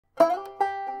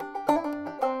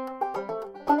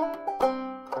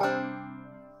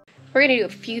We're gonna do a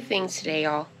few things today,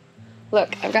 y'all.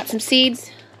 Look, I've got some seeds.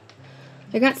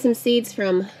 I got some seeds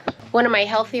from one of my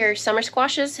healthier summer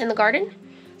squashes in the garden.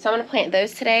 So I'm gonna plant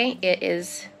those today. It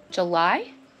is July,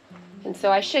 and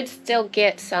so I should still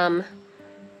get some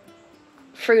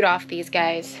fruit off these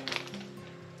guys,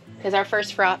 because our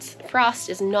first frost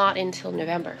is not until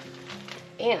November.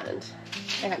 And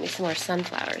I got me some more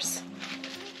sunflowers.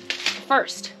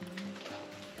 First,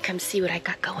 come see what I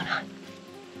got going on.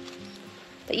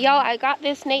 But y'all, I got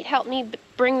this. Nate helped me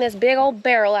bring this big old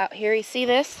barrel out here. You see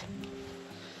this?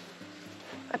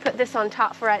 I put this on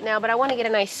top for right now, but I want to get a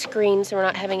nice screen so we're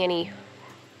not having any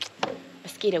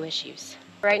mosquito issues.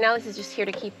 Right now, this is just here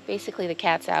to keep basically the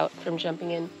cats out from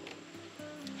jumping in.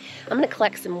 I'm gonna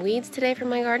collect some weeds today from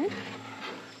my garden.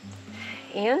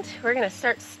 And we're gonna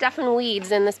start stuffing weeds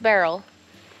in this barrel.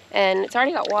 And it's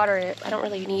already got water in it. I don't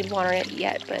really need water in it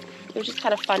yet, but it was just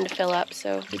kind of fun to fill up,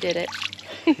 so we did it.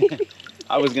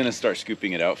 I was gonna start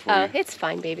scooping it out for you. Oh, it's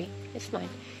fine, baby. It's fine.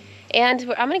 And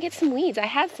I'm gonna get some weeds. I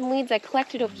had some weeds I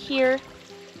collected over here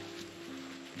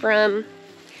from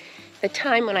the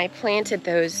time when I planted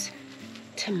those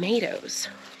tomatoes.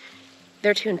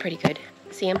 They're doing pretty good.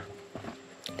 See them?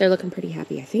 They're looking pretty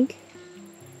happy, I think.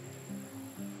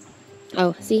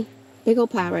 Oh, see? Big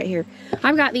old pile right here.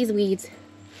 I've got these weeds.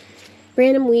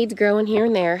 Random weeds growing here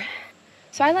and there.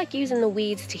 So I like using the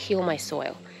weeds to heal my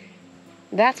soil.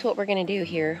 That's what we're gonna do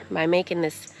here by making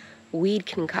this weed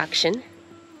concoction.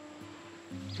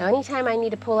 Now anytime I need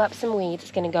to pull up some weeds,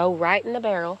 it's gonna go right in the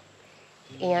barrel.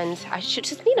 And I should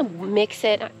just need to mix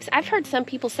it. I've heard some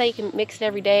people say you can mix it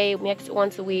every day, mix it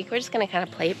once a week. We're just gonna kind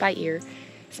of play it by ear.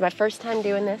 This is my first time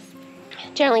doing this.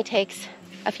 It generally takes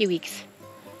a few weeks.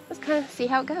 Let's kind of see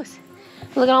how it goes.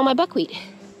 Look at all my buckwheat.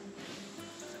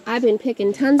 I've been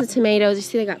picking tons of tomatoes. You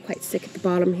see they got quite sick at the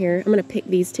bottom here. I'm gonna pick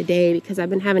these today because I've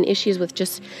been having issues with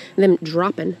just them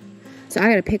dropping. So I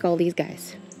gotta pick all these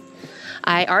guys.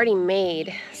 I already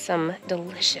made some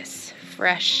delicious,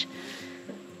 fresh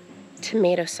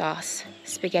tomato sauce,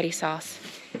 spaghetti sauce.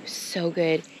 It was so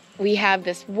good. We have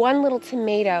this one little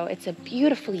tomato. It's a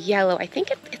beautiful yellow. I think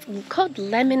it's called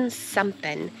lemon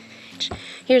something.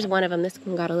 Here's one of them. This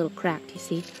one got a little cracked, you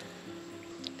see.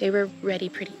 They were ready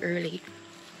pretty early.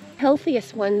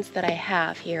 Healthiest ones that I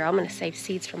have here, I'm gonna save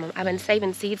seeds from them. I've been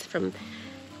saving seeds from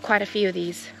quite a few of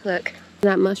these. Look,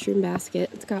 that mushroom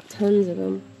basket, it's got tons of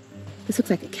them. This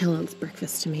looks like a Kellogg's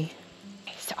breakfast to me.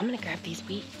 Okay, so I'm gonna grab these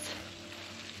weeds.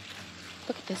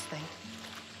 Look at this thing.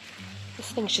 This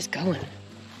thing's just going.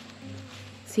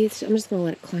 See, I'm just gonna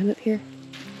let it climb up here,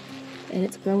 and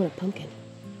it's growing a pumpkin.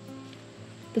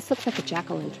 This looks like a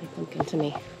jack-o'-lantern pumpkin to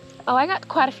me. Oh, I got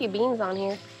quite a few beans on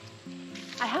here.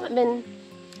 I haven't been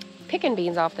picking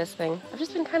beans off this thing. I've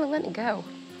just been kind of letting it go.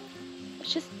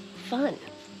 It's just fun.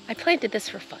 I planted this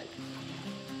for fun.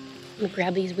 I'm gonna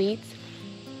grab these weeds.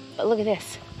 But look at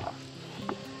this.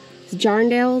 These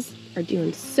Jarndales are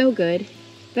doing so good.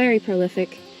 Very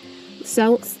prolific.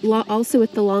 So, also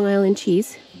with the Long Island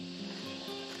cheese.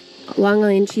 Long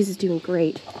Island cheese is doing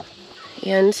great.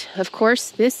 And of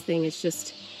course, this thing is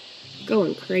just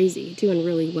going crazy, doing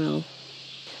really well.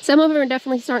 Some of them are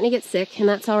definitely starting to get sick, and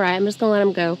that's all right. I'm just gonna let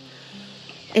them go.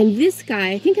 And this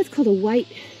guy, I think it's called a white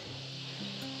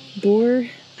boar.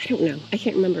 I don't know. I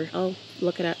can't remember. I'll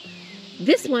look it up.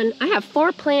 This one, I have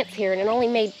 4 plants here, and it only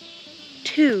made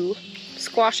 2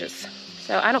 squashes.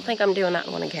 So I don't think I'm doing that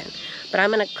one again. But I'm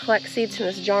gonna collect seeds from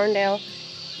this Jarndale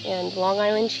and Long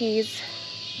Island cheese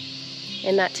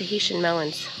and that Tahitian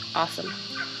melons. Awesome.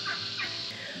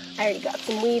 I already got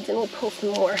some weeds, and we'll pull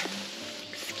some more.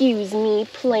 Excuse me,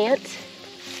 plant.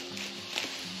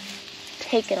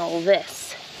 Taking all this.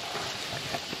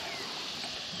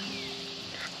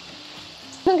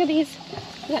 Look at these.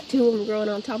 I got 2 of them growing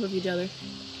on top of each other.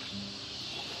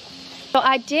 So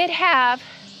I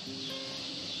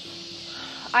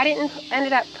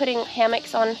ended up putting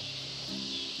hammocks on.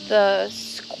 The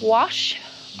squash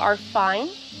are fine,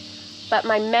 but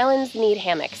my melons need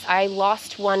hammocks. I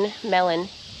lost one melon,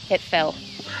 it fell.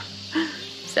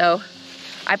 So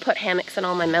I put hammocks on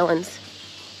all my melons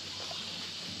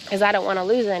because I don't want to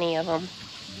lose any of them.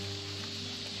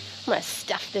 I'm gonna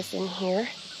stuff this in here.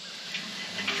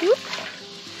 Oop.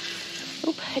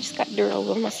 Oop, I just got dirt all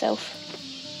over myself.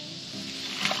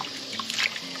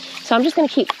 So I'm just gonna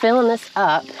keep filling this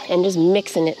up and just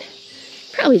mixing it,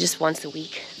 probably just once a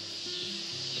week.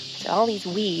 So all these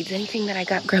weeds, anything that I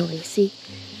got growing, see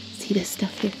this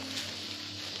stuff here?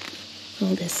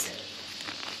 All this.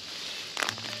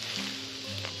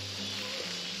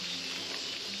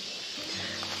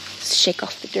 Just shake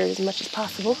off the dirt as much as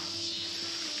possible.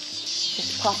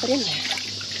 Just plop it in there.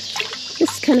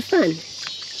 This is kind of fun.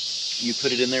 You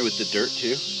put it in there with the dirt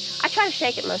too? I try to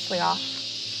shake it mostly off.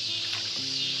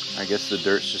 I guess the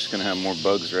dirt's just gonna have more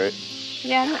bugs, right?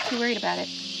 Yeah, I'm not too worried about it.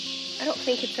 I don't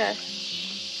think it's a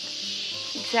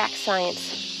exact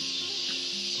science.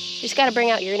 You just gotta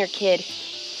bring out your inner kid.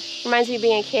 Reminds me of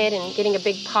being a kid and getting a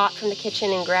big pot from the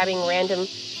kitchen and grabbing random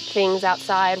things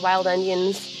outside, wild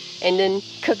onions, and then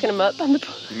cooking them up on the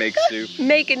Make soup.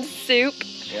 Making soup.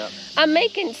 Yeah. I'm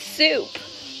making soup.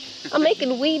 I'm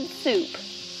making weed soup.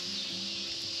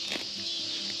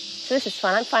 So this is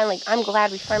fun. I'm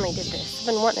glad we finally did this. I've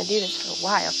been wanting to do this for a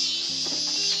while.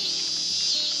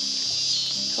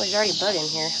 Oh, there's already a bug in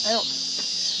here.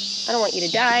 I don't want you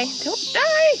to die. Don't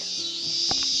die!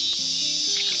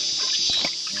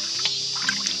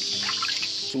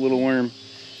 It's a little worm.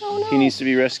 Oh no. He needs to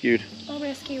be rescued. I'll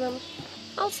rescue him.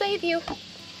 I'll save you.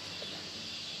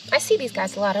 I see these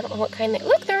guys a lot. I don't know what kind they...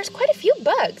 Look, there's quite a few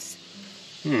bugs.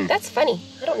 That's funny.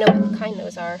 I don't know what kind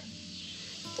those are.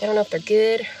 I don't know if they're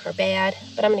good or bad,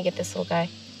 but I'm gonna get this little guy.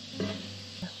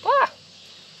 Ah!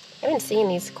 I've been seeing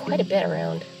these quite a bit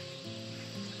around.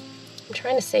 I'm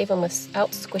trying to save him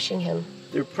without squishing him.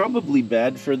 They're probably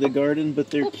bad for the garden,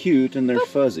 but they're cute and they're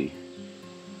fuzzy.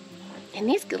 And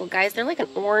these little guys, they're like an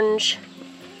orange,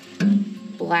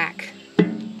 black. I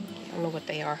don't know what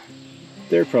they are.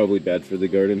 They're probably bad for the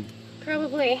garden.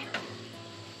 Probably.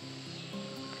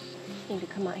 Need to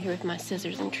come out here with my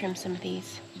scissors and trim some of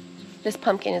these. This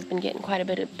pumpkin has been getting quite a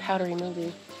bit of powdery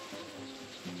mildew.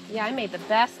 Yeah, I made the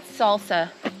best salsa.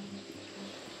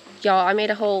 Y'all, I made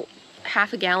a whole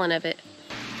half a gallon of it.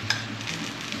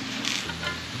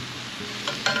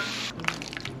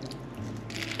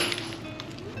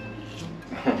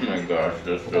 Oh my gosh,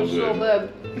 that's so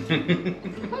good.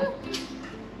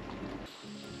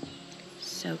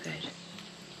 So good.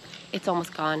 It's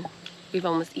almost gone. We've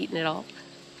almost eaten it all.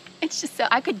 It's just so,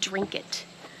 I could drink it.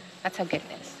 That's how good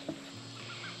it is.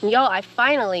 And y'all, I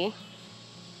finally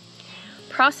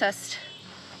processed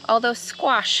all those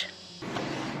squash.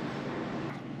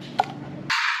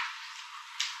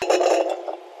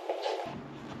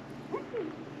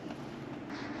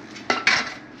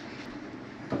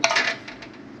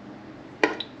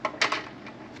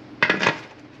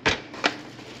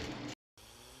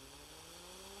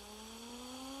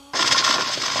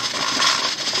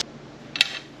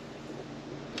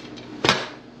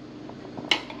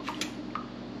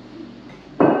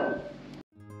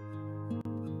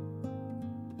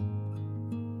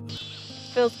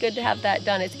 Feels good to have that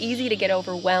done. It's easy to get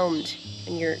overwhelmed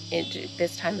when you're into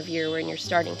this time of year when you're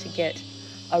starting to get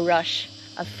a rush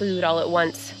of food all at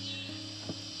once.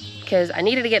 Because I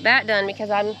needed to get that done because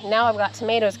now I've got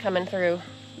tomatoes coming through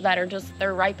that are just,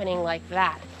 they're ripening like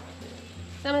that.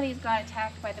 Some of these got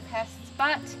attacked by the pests,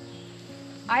 but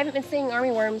I haven't been seeing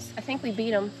armyworms. I think we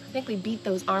beat them. I think we beat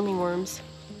those armyworms.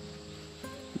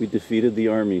 We defeated the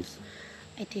armies.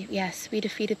 I do, yes, we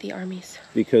defeated the armies.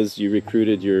 Because you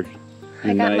recruited your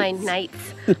I got my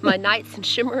knights. My knights in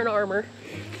shimmering armor.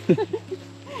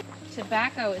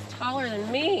 Tobacco is taller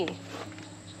than me.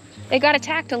 They got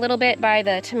attacked a little bit by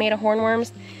the tomato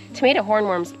hornworms. Tomato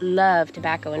hornworms love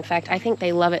tobacco. In fact, I think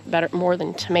they love it more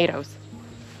than tomatoes.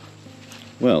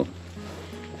 Well,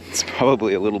 it's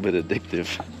probably a little bit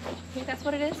addictive. You think that's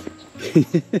what it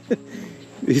is?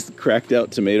 These cracked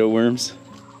out tomato worms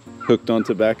hooked on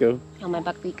tobacco. Oh, my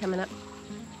buckwheat coming up.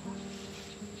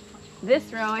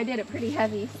 This row, I did it pretty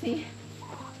heavy, see?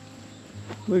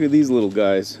 Look at these little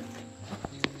guys.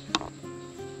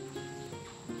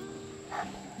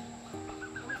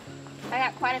 I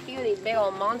got quite a few of these big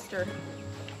old monster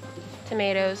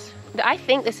tomatoes. I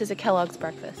think this is a Kellogg's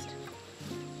breakfast.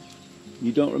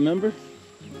 You don't remember?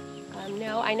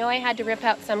 No, I know I had to rip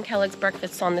out some Kellogg's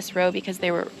breakfasts on this row because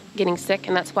they were getting sick,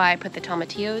 and that's why I put the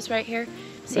tomatillos right here.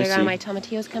 See, I got my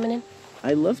tomatillos coming in.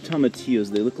 I love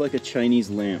tomatillos. They look like a Chinese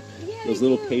lamp. Yeah, those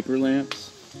little paper lamps.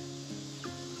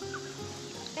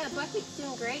 Yeah, buckwheat's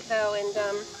doing great though, and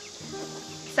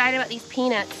excited about these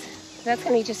peanuts. That's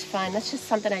gonna be just fun. That's just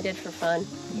something I did for fun.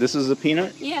 This is a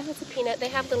peanut? Yeah, that's a peanut. They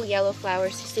have little yellow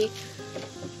flowers, you see?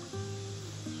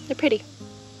 They're pretty.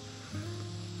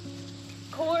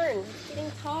 Corn,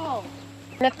 getting tall.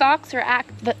 And the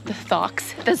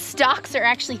stalks are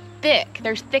actually thick.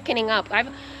 They're thickening up.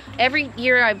 Every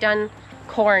year I've done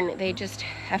corn, they just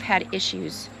have had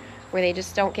issues where they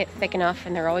just don't get thick enough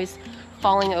and they're always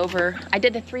falling over. I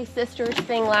did the Three Sisters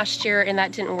thing last year and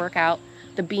that didn't work out.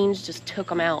 The beans just took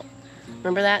them out.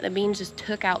 Remember that? The beans just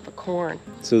took out the corn.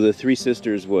 So the Three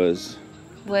Sisters was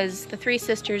the Three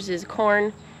Sisters is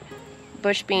corn,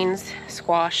 bush beans,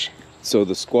 squash. So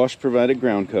the squash provided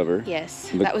ground cover. Yes,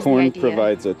 the that was the corn idea.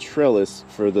 provides a trellis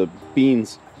for the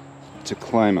beans to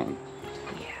climb on.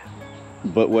 Yeah.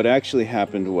 But what actually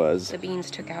happened was the beans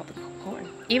took out the corn.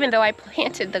 Even though I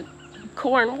planted the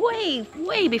corn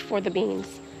way before the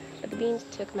beans. But the beans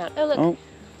took them out. Oh, look. Oh,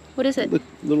 what is it? look,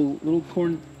 little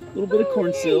corn, little bit of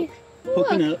corn silk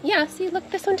poking Look. up. Yeah, see, look,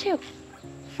 this one too.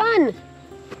 Fun.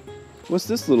 What's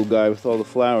this little guy with all the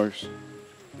flowers?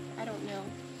 I don't know.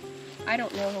 I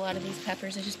don't know a lot of these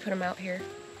peppers. I just put them out here.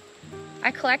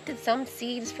 I collected some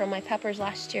seeds from my peppers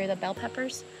last year, the bell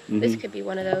peppers. This could be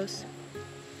one of those.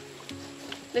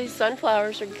 These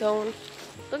sunflowers are going.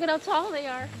 Look at how tall they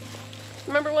are.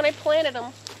 Remember when I planted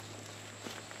them?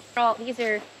 Oh, these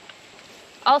are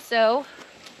also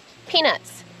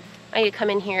peanuts. I need to come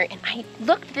in here, and I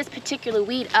looked this particular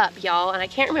weed up, y'all, and I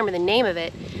can't remember the name of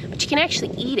it, but you can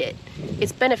actually eat it.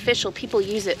 It's beneficial. People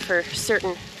use it for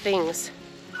certain things,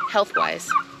 health-wise.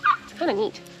 It's kind of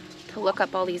neat to look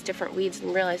up all these different weeds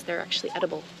and realize they're actually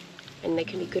edible, and they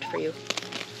can be good for you.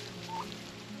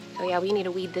 So yeah, we need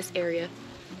to weed this area,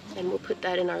 and we'll put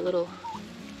that in our little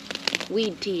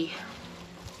weed tea.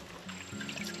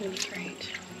 It's gonna be great.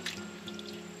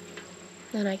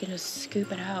 Then I can just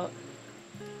scoop it out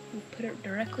and put it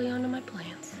directly onto my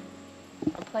plants.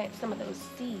 I'll plant some of those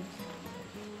seeds.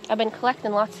 I've been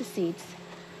collecting lots of seeds.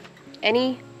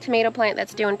 Any tomato plant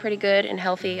that's doing pretty good and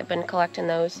healthy, I've been collecting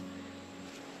those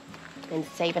and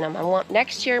saving them. I want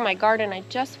next year, my garden, I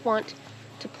just want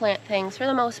to plant things for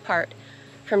the most part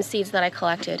from seeds that I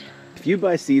collected. If you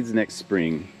buy seeds next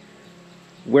spring,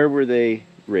 where were they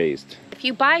raised? If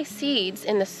you buy seeds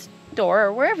in the store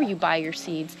or wherever you buy your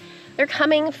seeds, they're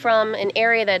coming from an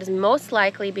area that is most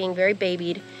likely being very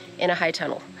babied in a high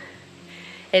tunnel.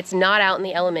 It's not out in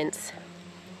the elements.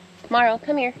 Marl,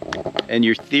 come here. And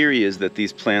your theory is that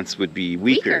these plants would be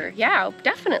weaker. Yeah,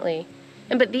 definitely.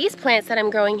 But these plants that I'm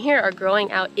growing here are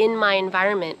growing out in my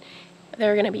environment.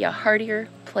 They're gonna be a hardier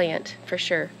plant for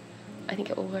sure. I think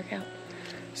it will work out.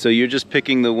 So you're just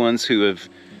picking the ones who have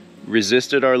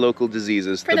resisted our local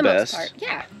diseases for the best. most part,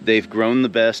 yeah. They've grown the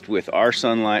best with our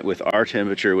sunlight, with our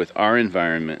temperature, with our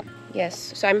environment.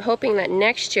 Yes, so I'm hoping that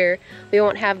next year we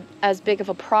won't have as big of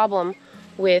a problem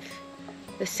with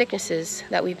the sicknesses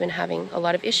that we've been having a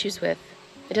lot of issues with.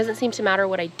 It doesn't seem to matter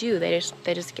what I do, they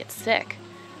just get sick.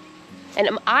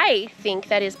 And I think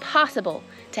that is possible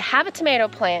to have a tomato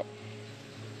plant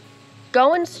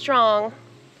going strong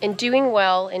and doing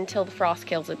well until the frost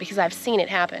kills it, because I've seen it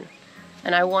happen.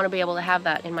 And I want to be able to have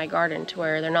that in my garden to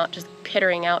where they're not just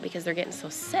pittering out because they're getting so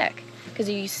sick. Because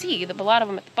you see, a lot of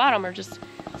them at the bottom are just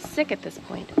sick at this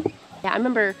point. Yeah, I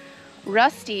remember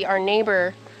Rusty, our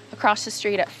neighbor across the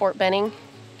street at Fort Benning,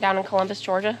 down in Columbus,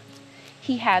 Georgia.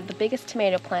 He had the biggest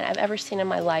tomato plant I've ever seen in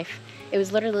my life. It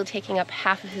was literally taking up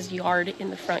half of his yard in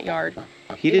the front yard.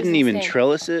 He didn't even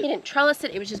trellis it? He didn't trellis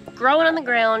it. It was just growing on the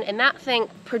ground, and that thing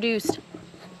produced,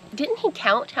 didn't he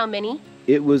count how many?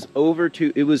 It was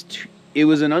it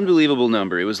was an unbelievable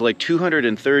number. It was like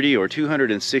 230 or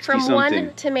 260 from something. From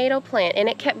one tomato plant, and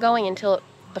it kept going until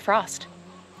the frost.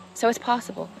 So it's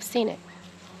possible. I've seen it.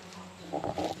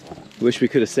 Wish we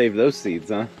could have saved those seeds,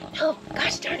 huh? Oh,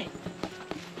 gosh darn it.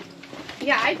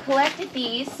 Yeah, I collected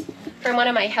these from one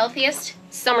of my healthiest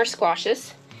summer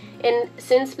squashes. And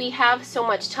since we have so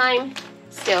much time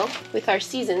still with our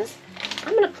seasons,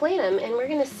 I'm gonna plant them and we're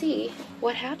gonna see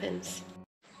what happens.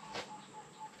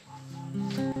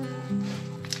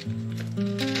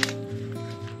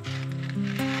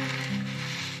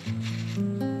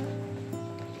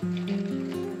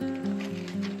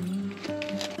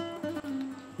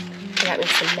 I got me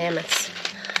some mammoths.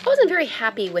 I wasn't very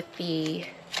happy with the,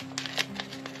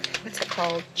 what's it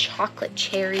called? Chocolate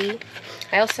cherry.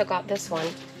 I also got this one.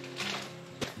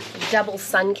 Double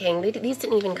Sun King. These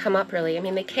didn't even come up really. I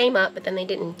mean, they came up, but then they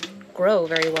didn't grow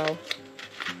very well.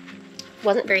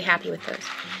 Wasn't very happy with those.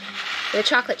 The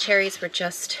chocolate cherries were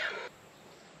just,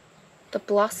 the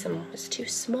blossom was too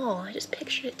small. I just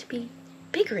pictured it to be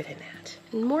bigger than that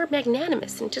and more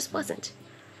magnanimous, and it just wasn't.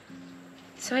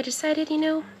 So I decided, you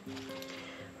know,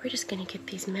 we're just gonna get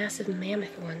these massive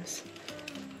mammoth ones.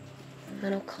 And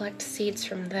then I'll collect seeds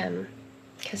from them.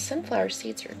 Because sunflower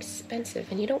seeds are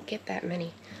expensive and you don't get that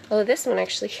many. Although this one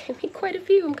actually gave me quite a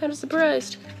few. I'm kind of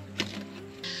surprised.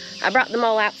 I brought them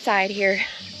all outside here.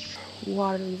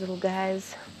 Water these little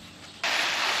guys.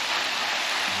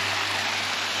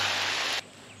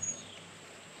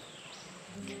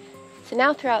 So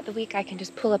now throughout the week I can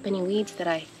just pull up any weeds that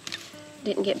I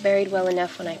didn't get buried well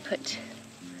enough when I put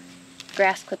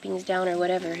grass clippings down or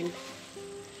whatever, and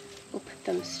we'll put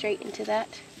them straight into that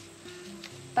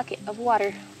bucket of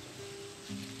water.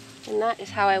 And that is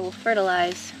how I will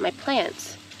fertilize my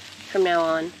plants from now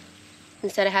on,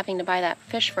 instead of having to buy that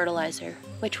fish fertilizer,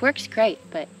 which works great,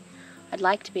 but I'd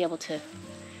like to be able to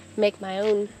make my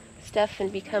own stuff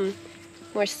and become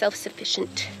more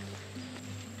self-sufficient.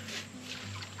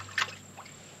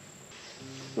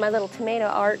 My little tomato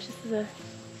arch, this is a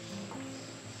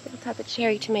little type of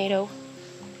cherry tomato.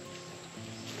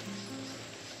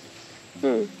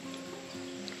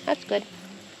 That's good.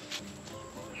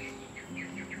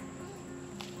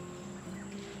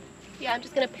 Yeah, I'm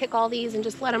just gonna pick all these and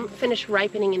just let them finish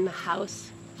ripening in the house,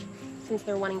 since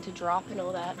they're wanting to drop and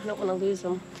all that. I don't want to lose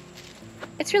them.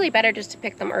 It's really better just to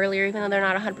pick them earlier, even though they're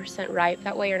not 100% ripe.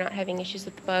 That way you're not having issues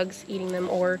with the bugs eating them,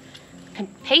 or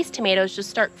paste tomatoes just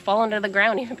start falling to the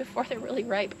ground even before they're really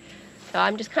ripe. So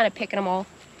I'm just kind of picking them all,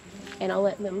 and I'll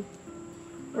let them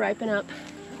ripen up.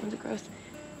 That one's gross.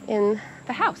 In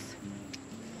the house.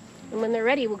 And when they're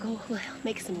ready, we'll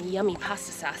make some yummy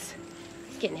pasta sauce.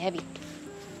 It's getting heavy.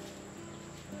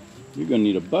 You're gonna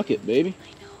need a bucket, baby.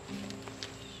 I know.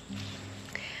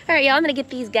 All right, y'all, I'm gonna get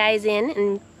these guys in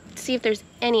and see if there's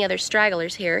any other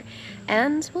stragglers here,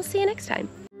 and we'll see you next time.